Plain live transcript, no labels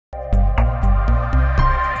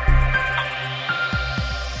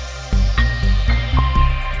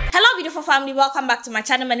beautiful family, welcome back to my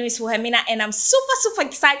channel. My name is Wilhelmina and I'm super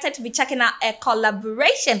excited to be checking out a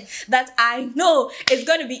collaboration that I know is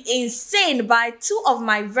going to be insane by two of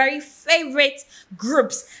my very favorite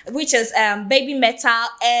groups, which is Baby Metal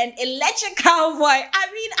and Electric Callboy.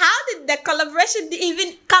 I mean, how did the collaboration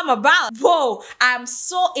even come about? Whoa, I'm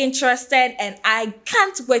so interested and I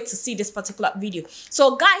can't wait to see this particular video.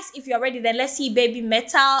 So guys, if you're ready, then let's see Baby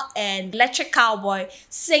Metal and Electric Callboy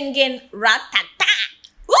singing Ratatata.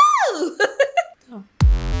 Woo!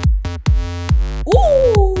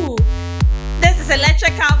 Ooh! This is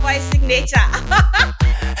Electric Callboy signature.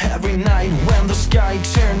 Every night when the sky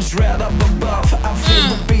turns red up above, I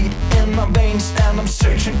feel the beat in my veins and I'm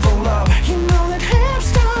searching for love. You know that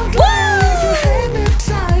hips don't lie if you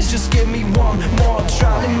hypnotize. Just give me one more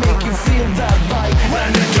try to make you feel that vibe.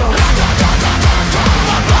 When it goes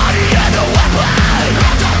my body and a weapon,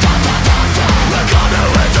 we're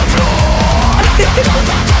gonna hit the floor.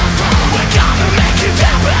 We're gonna make it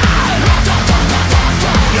happen.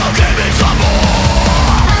 You'll give me some more.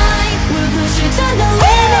 I will push you to the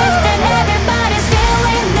limit, and everybody's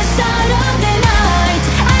feeling the sound of the night.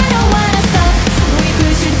 I don't wanna stop. We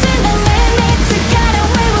push you to the limit. Together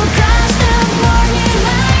we will crush the morning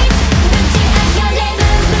light.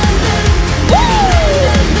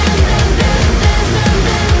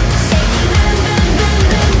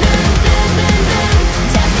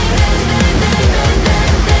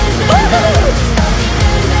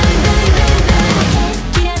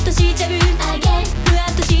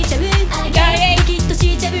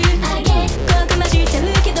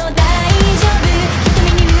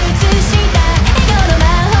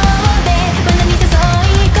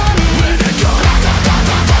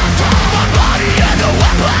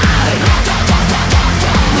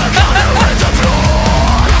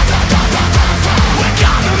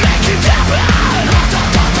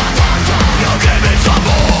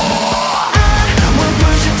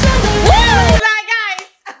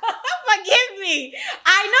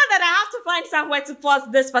 Somewhere to pause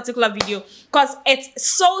this particular video because it's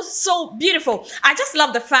so beautiful. I just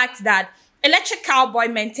love the fact that Electric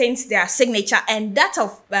Callboy maintains their signature and that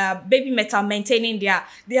of Baby Metal maintaining their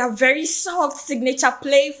very soft signature,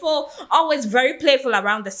 playful, always very playful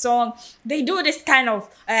around the song. They do this kind of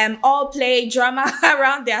all play drama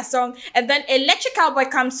around their song, and then Electric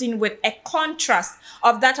Callboy comes in with a contrast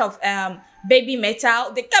of that of Baby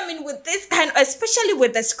Metal. They come in with this kind of, especially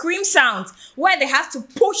with the scream sounds where they have to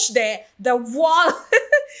push the wall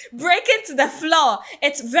break into the floor.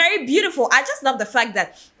 It's very beautiful. I just love the fact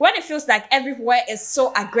that when it feels like everywhere is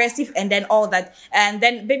so aggressive and then all that, and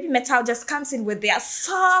then Baby Metal just comes in with their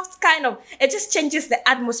soft kind of, it just changes the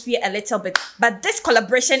atmosphere a little bit. But this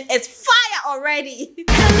collaboration is fire already. And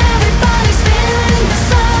everybody's feeling the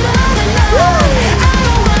sound of the night. I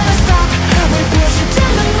don't wanna stop. We push it to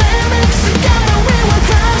the limits. Together we will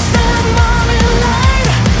crush the morning light.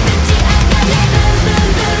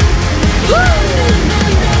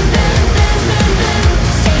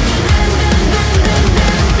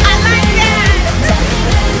 I like that.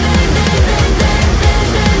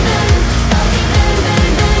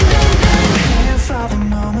 Here for the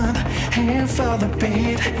moment, here for the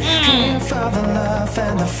beat, here for the love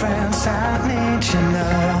and the friends I need to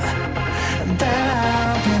know that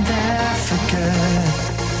I'll be there for good.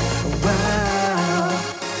 Wow.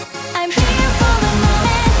 I'm here for the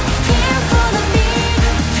moment, here for the beat.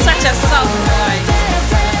 Such a soft boy.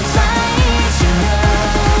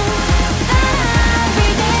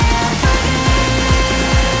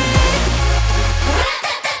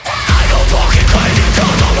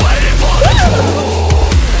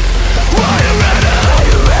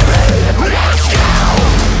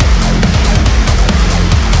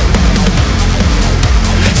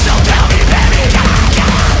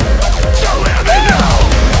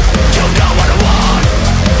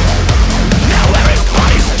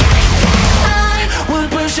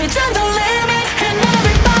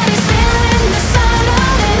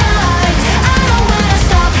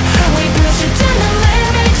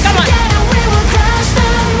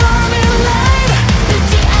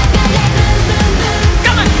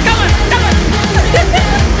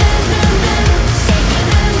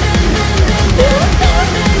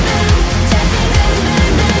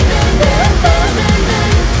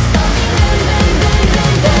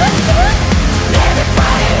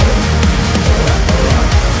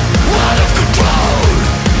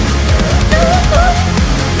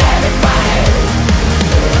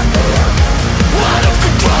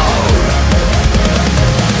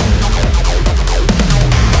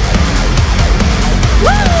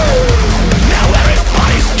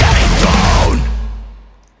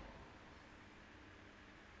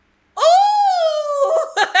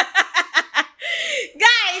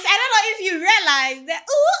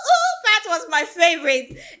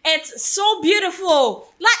 so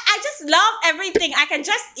beautiful. Like, I just love everything. I can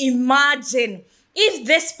just imagine if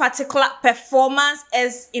this particular performance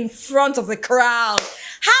is in front of the crowd.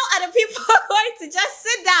 How are the people going to just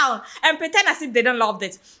sit down and pretend as if they don't love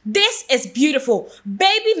this? This is beautiful.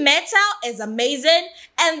 Baby Metal is amazing.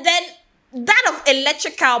 And then that of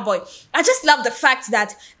Electric Callboy, I just love the fact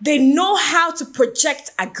that they know how to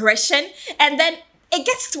project aggression, and then it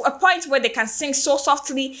gets to a point where they can sing so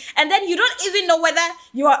softly, and then you don't even know whether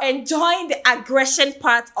you are enjoying the aggression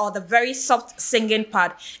part or the very soft singing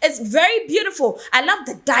part. It's very beautiful. I love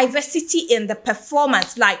the diversity in the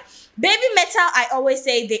performance. Like, Baby Metal, I always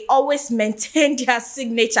say, they always maintain their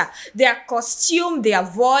signature, their costume, their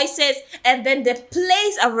voices, and then the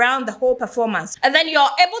plays around the whole performance. And then you're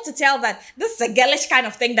able to tell that this is a girlish kind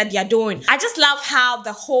of thing that they're doing. I just love how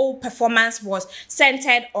the whole performance was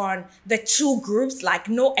centered on the two groups, like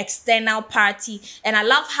no external party. And I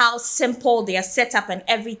love how simple their setup and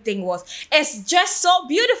everything was. It's just so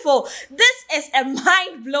beautiful. This is a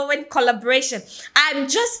mind-blowing collaboration. I'm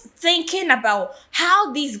just thinking about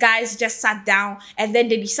how these guys just sat down and then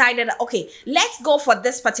they decided, okay, let's go for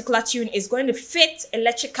this particular tune. It's going to fit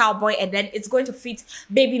Electric Callboy and then it's going to fit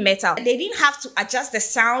Baby Metal. They didn't have to adjust the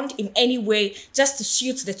sound in any way just to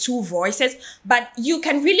suit the two voices, but you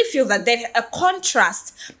can really feel that there's a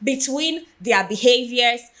contrast between their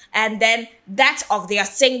behaviors and then that of their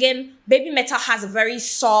singing. Baby Metal has a very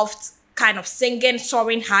soft kind of singing,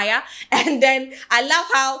 soaring higher, and then I love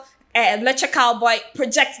how Electric Callboy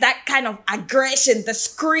projects that kind of aggression, the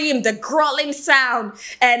scream, the growling sound,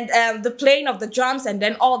 and the playing of the drums, and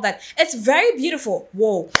then all that. It's very beautiful.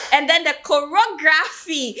 Whoa. And then the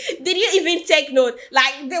choreography. Did you even take note?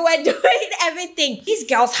 Like, they were doing everything. These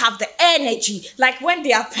girls have the energy. Like, when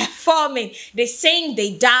they are performing, they sing,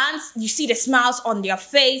 they dance, you see the smiles on their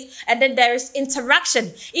face, and then there is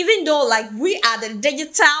interaction. Even though, like, we are the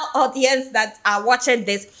digital audience that are watching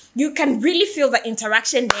this, you can really feel the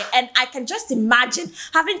interaction there. And I can just imagine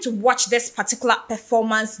having to watch this particular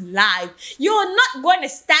performance live. You're not going to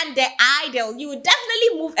stand there idle. You will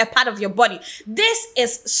definitely move a part of your body. This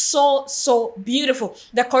is so beautiful.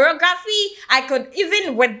 The choreography, I could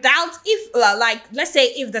even without, if like, let's say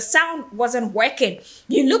if the sound wasn't working,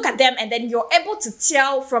 you look at them and then you're able to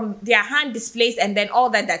tell from their hand displays and then all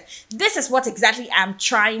that this is what exactly I'm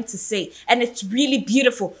trying to say. And it's really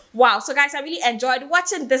beautiful. Wow. So guys, I really enjoyed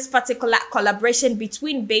watching this particular collaboration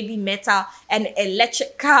between Baby Metal and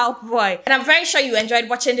Electric Callboy. And I'm very sure you enjoyed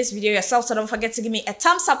watching this video yourself, so don't forget to give me a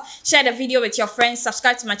thumbs up, share the video with your friends,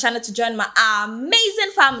 subscribe to my channel to join my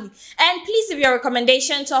amazing family, and please leave your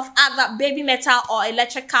recommendations of other Baby Metal or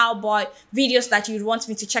Electric Callboy videos that you'd want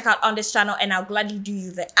me to check out on this channel, and I'll gladly do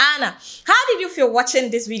you the honor. How did you feel watching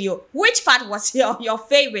this video? Which part was your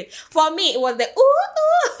favorite? For me, it was the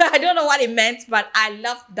ooh. I don't know what it meant, but I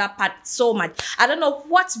loved that part so much. I don't know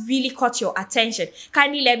what really caught your attention.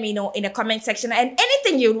 Kindly let me know in the comment section, and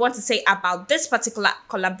anything you would want to say about this particular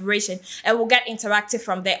collaboration, and we'll get interactive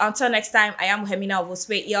from there. Until next time, I am Wil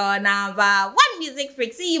Sway, your number one music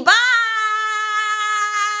freak. See you, bye.